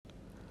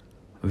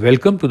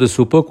Welcome to the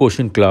Super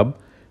Quotient Club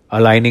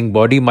Aligning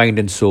Body, Mind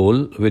and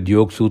Soul with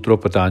Yogasutra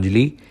of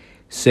Patanjali,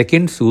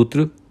 Second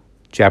Sutra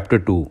Chapter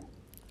 2.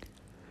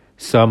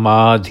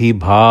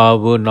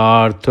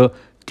 Samadhi-bhavanarthah,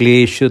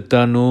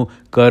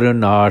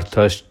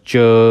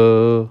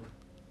 klesha-tanoo-karanarthashch.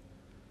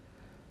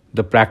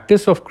 The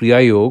practice of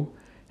Kriya Yoga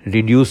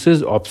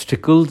reduces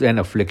obstacles and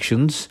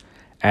afflictions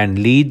and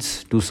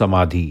leads to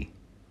samadhi.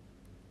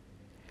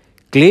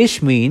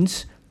 Klesh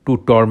means to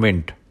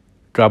torment,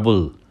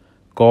 trouble,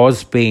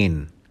 cause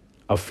pain,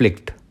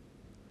 afflict.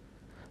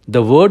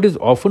 The word is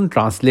often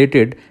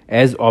translated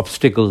as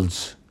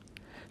obstacles,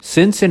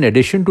 since in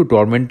addition to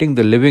tormenting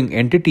the living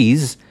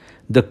entities,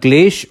 the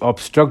klesh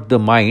obstruct the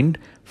mind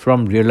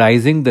from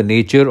realizing the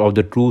nature of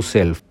the true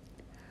self.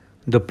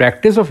 The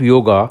practice of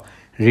yoga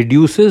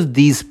reduces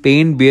these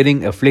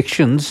pain-bearing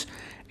afflictions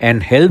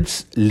and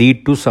helps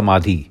lead to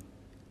samadhi.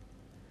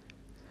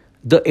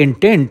 The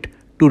intent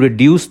to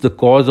reduce the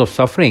cause of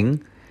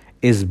suffering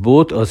is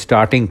both a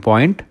starting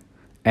point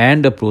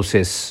and a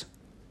process.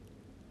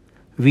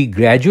 We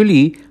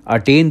gradually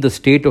attain the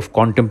state of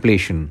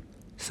contemplation,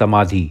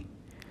 samadhi,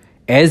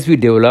 as we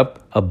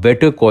develop a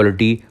better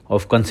quality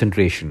of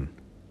concentration.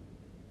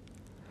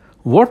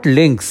 What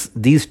links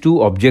these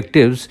two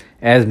objectives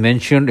as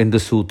mentioned in the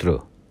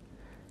sutra?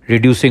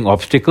 Reducing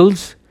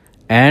obstacles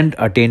and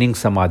attaining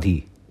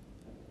samadhi.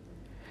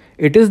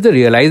 It is the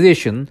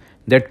realization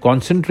that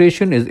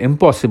concentration is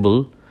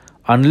impossible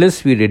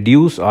unless we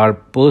reduce our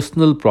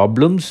personal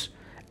problems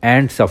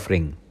and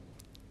suffering.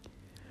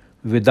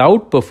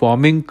 Without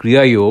performing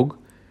Kriya Yoga,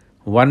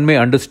 one may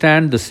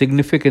understand the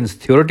significance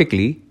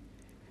theoretically,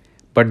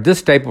 but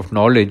this type of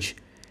knowledge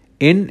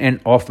in and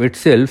of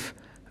itself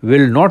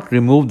will not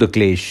remove the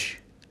klesh,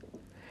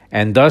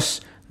 and thus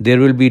there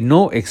will be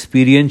no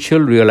experiential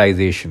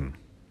realization.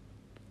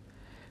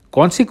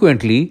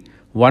 Consequently,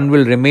 one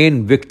will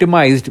remain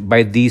victimized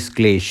by these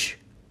klesh,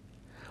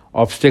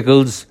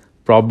 obstacles,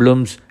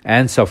 problems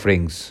and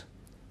sufferings.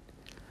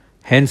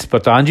 Hence,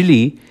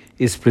 Patanjali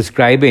is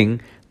prescribing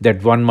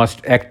that one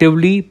must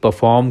actively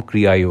perform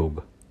Kriya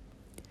Yoga.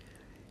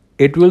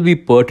 It will be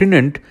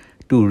pertinent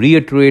to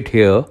reiterate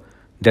here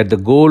that the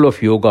goal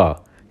of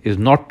yoga is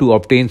not to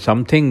obtain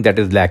something that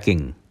is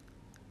lacking.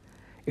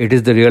 It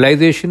is the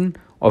realization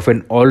of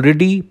an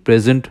already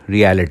present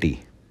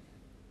reality.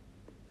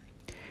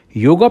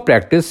 Yoga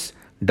practice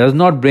does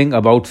not bring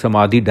about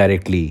samadhi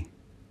directly.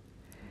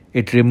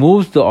 It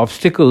removes the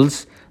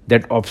obstacles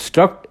that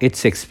obstruct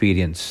its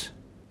experience.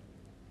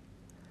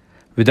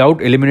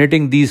 Without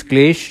eliminating these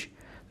klesh,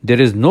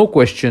 there is no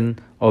question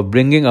of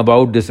bringing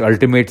about this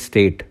ultimate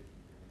state,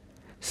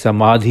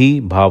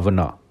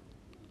 samadhi-bhavanarthah.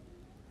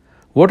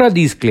 What are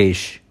these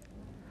klesh?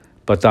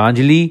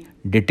 Patanjali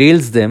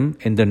details them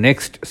in the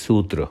next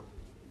sutra.